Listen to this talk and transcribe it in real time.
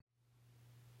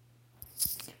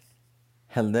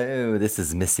Hello, this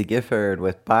is Missy Gifford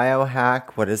with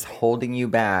Biohack What is Holding You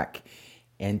Back?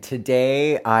 And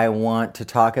today I want to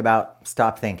talk about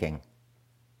stop thinking.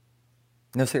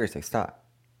 No, seriously, stop.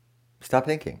 Stop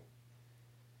thinking.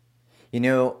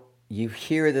 You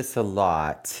hear this a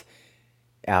lot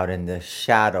out in the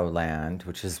shadow land,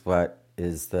 which is what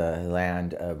is the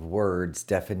land of words,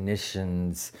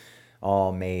 definitions,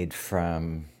 all made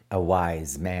from a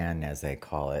wise man, as they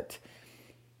call it,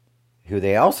 who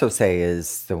they also say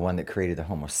is the one that created the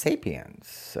Homo sapiens.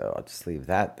 So I'll just leave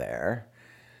that there.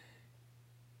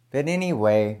 But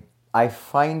anyway, you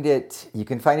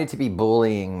can find it to be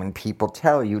bullying when people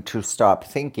tell you to stop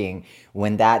thinking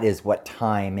when that is what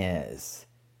time is.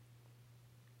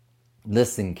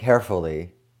 Listen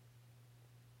carefully.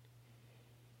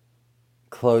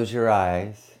 Close your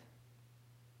eyes.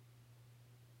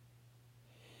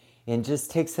 And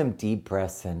just take some deep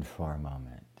breaths in for a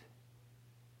moment.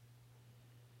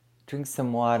 Drink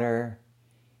some water,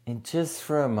 and just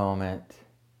for a moment,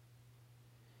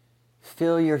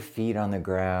 feel your feet on the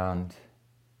ground.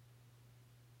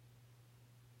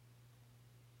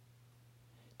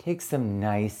 Take some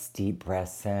nice deep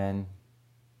breaths in.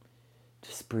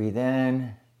 Just breathe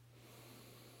in,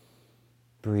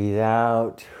 breathe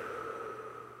out,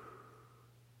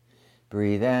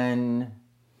 breathe in,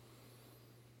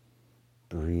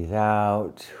 breathe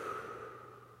out.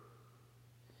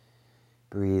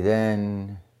 Breathe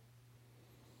in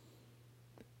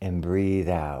and breathe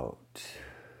out.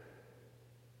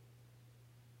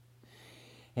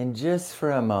 And just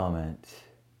for a moment,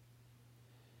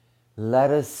 let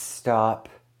us stop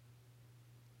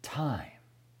time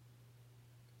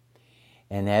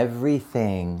and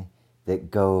everything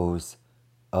that goes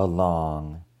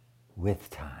along with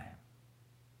time,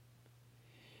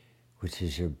 which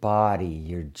is your body,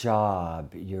 your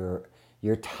job, your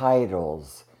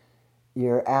titles,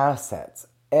 your assets,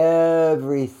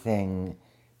 everything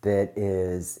that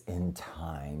is in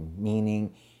time,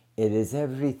 meaning it is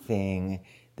everything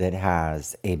that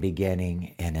has a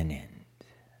beginning and an end.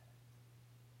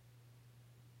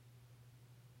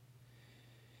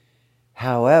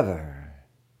 However,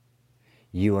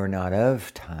 you are not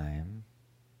of time.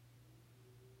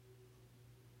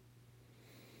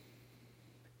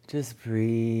 Just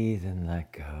breathe and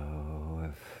let go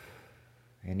of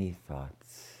any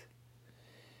thoughts.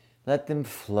 Let them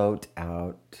float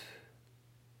out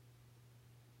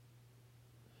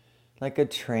like a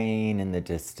train in the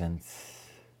distance,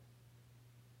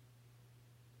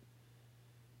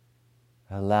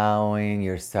 allowing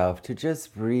yourself to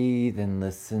just breathe and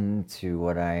listen to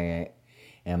what I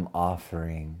am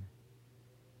offering,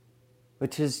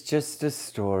 which is just a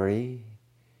story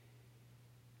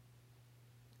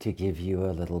to give you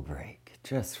a little break,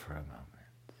 just for a moment.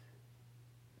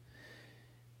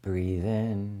 Breathe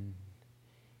in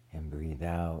and breathe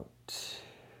out.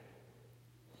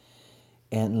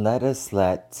 And let us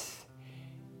let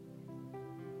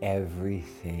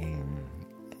everything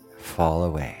fall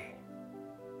away.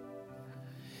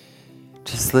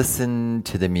 Just listen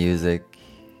to the music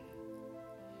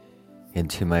and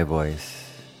to my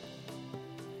voice.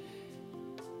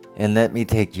 And let me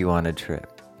take you on a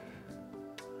trip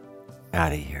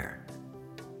out of here.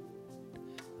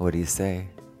 What do you say?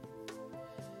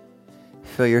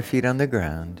 Feel your feet on the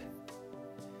ground.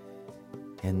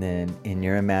 And then in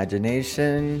your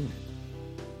imagination,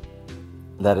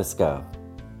 let us go.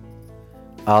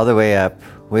 All the way up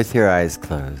with your eyes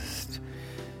closed,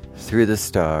 through the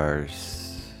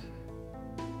stars,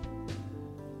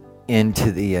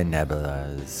 into the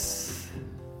nebulas,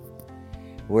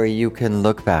 where you can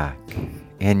look back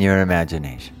in your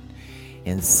imagination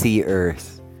and see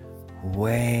Earth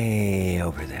way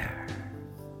over there.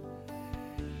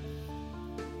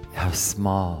 How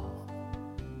small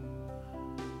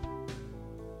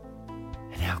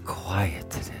and how quiet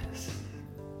it is.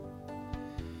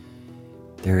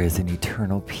 There is an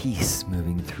eternal peace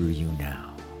moving through you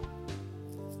now.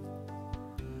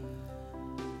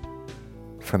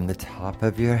 From the top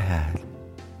of your head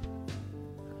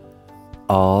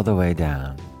all the way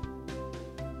down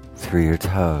through your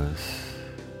toes.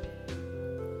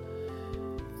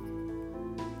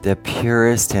 The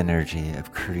purest energy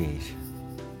of creation.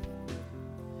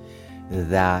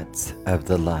 That of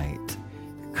the light,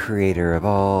 creator of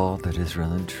all that is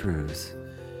real and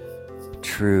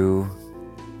true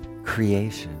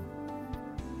creation,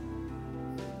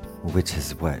 which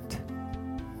is what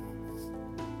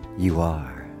you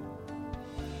are.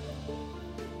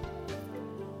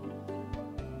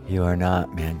 You are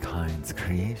not mankind's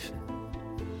creation.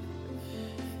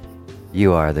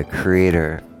 You are the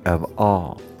creator of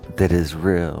all that is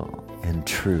real and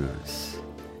trues,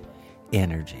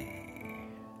 energy.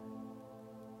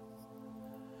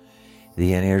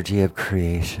 The energy of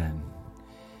creation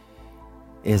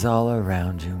is all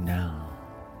around you now.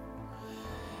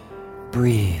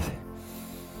 Breathe.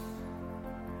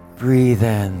 Breathe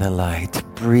in the light.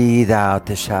 Breathe out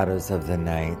the shadows of the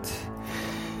night.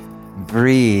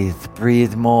 Breathe.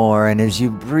 Breathe more. And as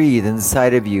you breathe,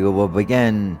 inside of you, it will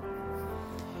begin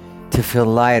to feel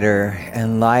lighter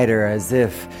and lighter, as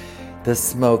if the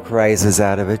smoke rises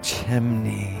out of a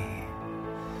chimney.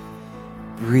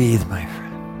 Breathe, my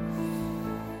friend.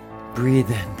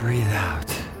 Breathe in, breathe out.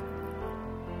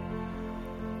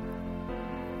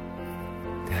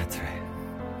 That's right.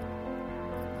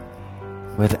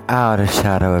 Without a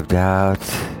shadow of doubt,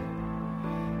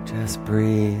 just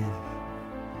breathe.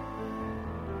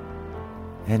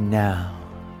 And now,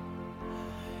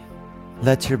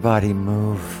 let your body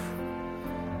move.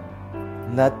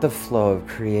 Let the flow of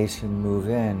creation move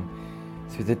in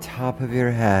through the top of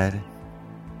your head,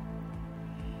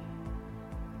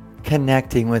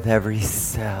 connecting with every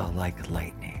cell like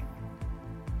lightning.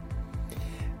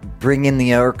 Bringing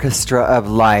the orchestra of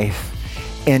life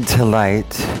into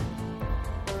light,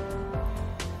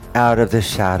 out of the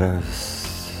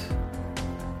shadows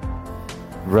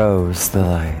rose the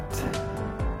light.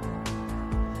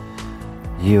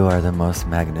 You are the most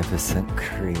magnificent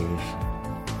creation.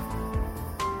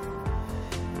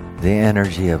 The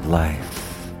energy of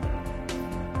life,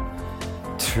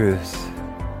 truth,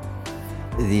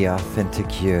 the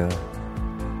authentic you,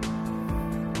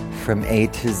 from A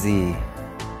to Z.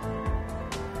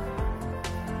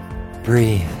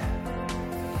 Breathe.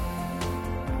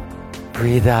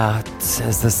 Breathe out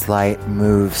as this light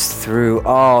moves through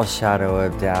all shadow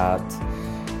of doubt,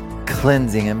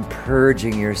 cleansing and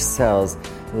purging your cells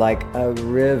like a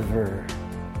river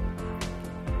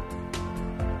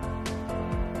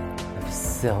of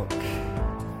silk.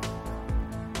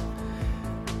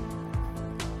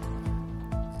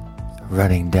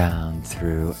 Running down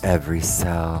through every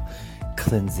cell,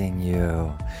 cleansing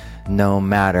you. No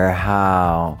matter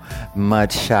how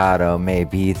much shadow may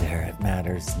be there, it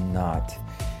matters not.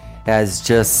 As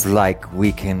just like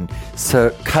we can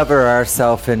cover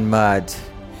ourselves in mud,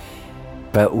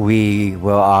 but we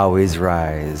will always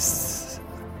rise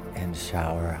and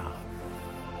shower off.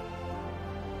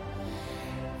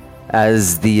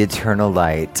 As the eternal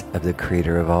light of the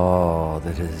Creator of all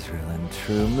that is real and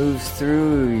true moves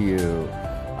through you,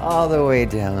 all the way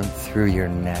down through your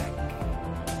neck,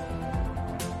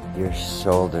 your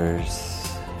shoulders,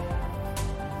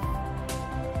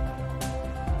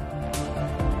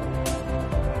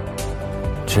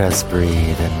 just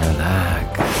breathe and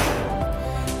relax.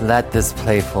 Let this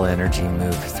playful energy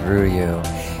move through you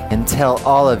until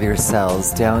all of your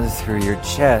cells down through your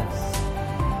chest,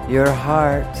 your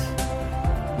heart,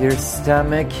 your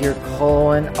stomach, your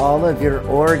colon, all of your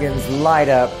organs light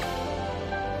up.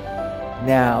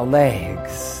 Now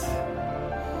legs,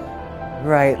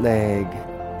 right leg,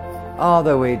 all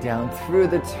the way down through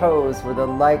the toes where the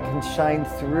light can shine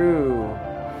through,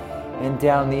 and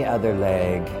down the other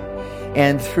leg.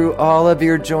 And through all of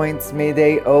your joints, may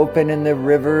they open and the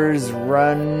rivers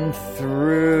run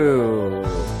through.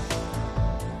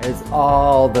 As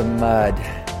all the mud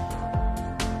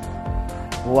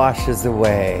washes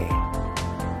away.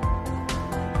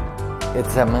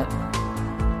 It's the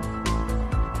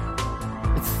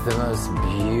most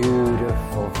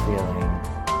beautiful feeling.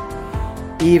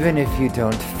 Even if you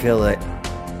don't feel it,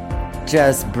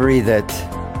 just breathe it.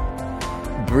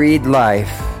 Breathe life.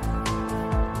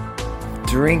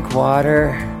 Drink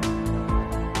water,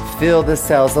 feel the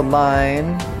cells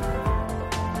align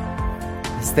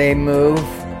as they move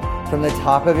from the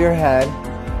top of your head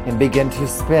and begin to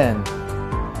spin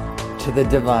to the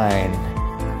divine,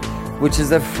 which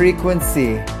is a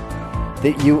frequency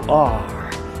that you are.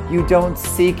 You don't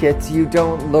seek it, you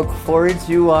don't look for it,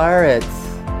 you are it.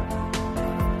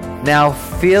 Now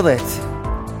feel it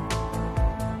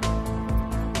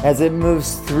as it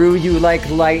moves through you like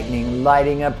lightning,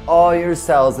 lighting up all your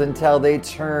cells until they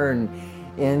turn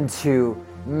into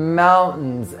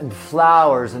mountains and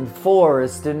flowers and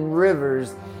forests and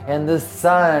rivers and the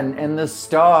sun and the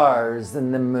stars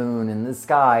and the moon and the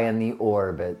sky and the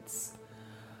orbits,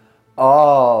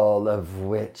 all of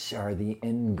which are the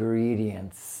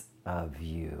ingredients of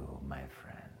you, my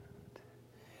friend.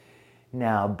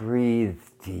 Now breathe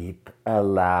deep.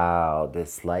 Allow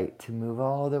this light to move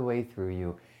all the way through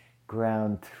you.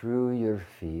 Ground through your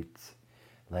feet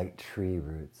like tree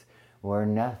roots, where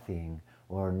nothing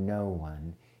or no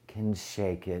one can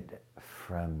shake it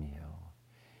from you.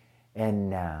 And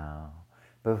now,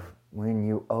 when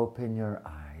you open your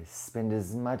eyes, spend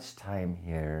as much time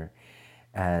here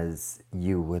as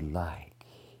you would like.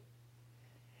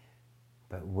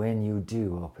 But when you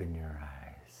do open your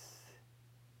eyes,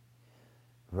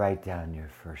 write down your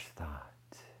first thought.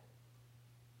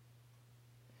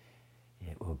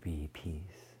 It will be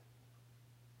peace,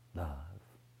 love,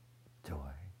 joy,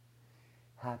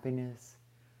 happiness,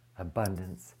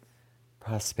 abundance,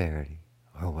 prosperity,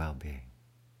 or well-being.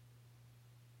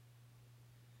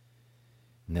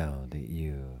 Know that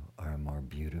you are more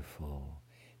beautiful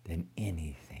than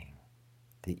anything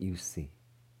that you see.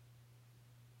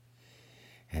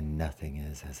 And nothing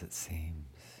is as it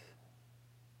seems.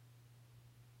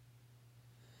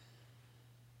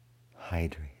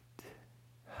 Hydrate,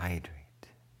 hydrate.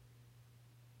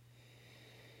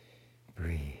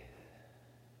 Breathe.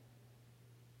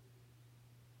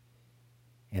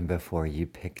 And before you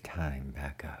pick time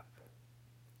back up,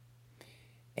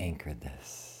 anchor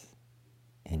this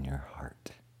in your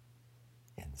heart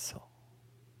and soul.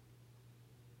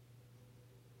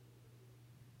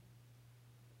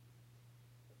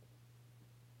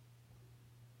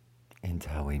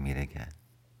 Until we meet again.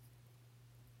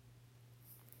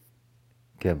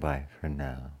 Goodbye for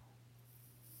now.